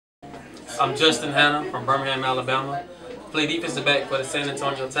I'm Justin Hanna from Birmingham, Alabama. Play defensive back for the San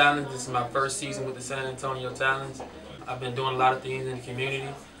Antonio Talons. This is my first season with the San Antonio Talons. I've been doing a lot of things in the community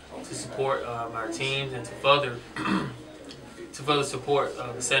to support our teams and to further support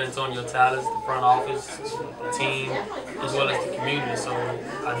the San Antonio Talons, the front office, the team, as well as the community. So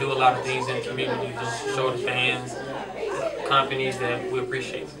I do a lot of things in the community just to show the fans, companies that we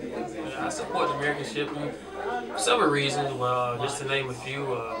appreciate. I support the American Shipping for several reasons. Well, just to name a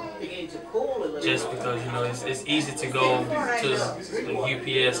few, just because it's easy to go to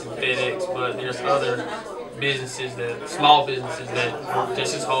UPS and FedEx, but there's other businesses small businesses that work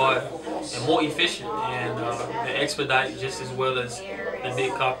just as hard and more efficient, and they expedite just as well as the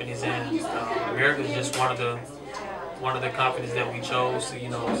big companies. And America is just one of the companies that we chose to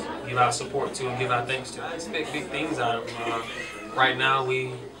give our support to and give our thanks to. I expect big things out of them. Right now,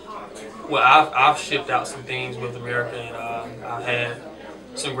 I've shipped out some things with America, and I've had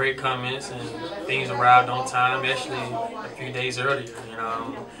some great comments, and things arrived on time, actually a few days earlier.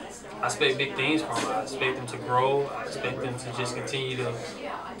 I expect big things from them. I expect them to grow. I expect them to just continue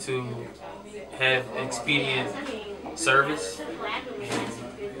to have expedient service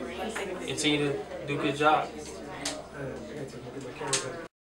and continue to do a good job.